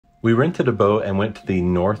We rented a boat and went to the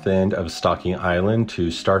north end of Stocking Island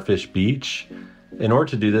to Starfish Beach. In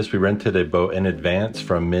order to do this, we rented a boat in advance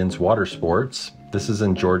from Minn's Watersports. This is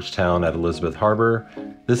in Georgetown at Elizabeth Harbor.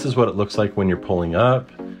 This is what it looks like when you're pulling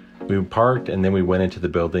up. We parked and then we went into the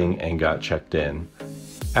building and got checked in.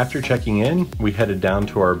 After checking in, we headed down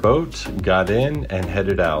to our boat, got in, and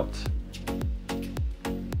headed out.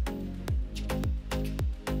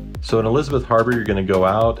 So in Elizabeth Harbor, you're going to go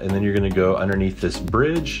out and then you're going to go underneath this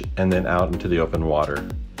bridge and then out into the open water.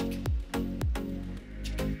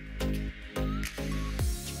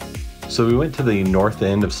 So we went to the north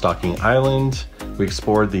end of Stocking Island. We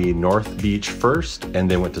explored the North Beach first and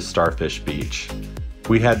then went to Starfish Beach.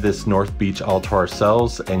 We had this North Beach all to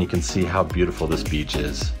ourselves and you can see how beautiful this beach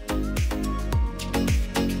is.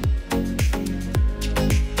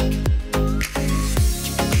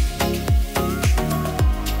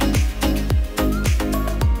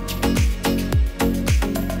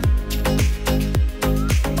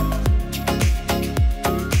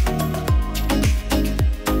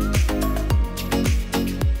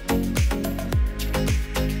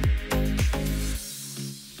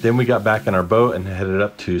 Then we got back in our boat and headed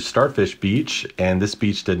up to Starfish Beach, and this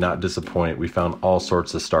beach did not disappoint. We found all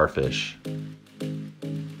sorts of starfish.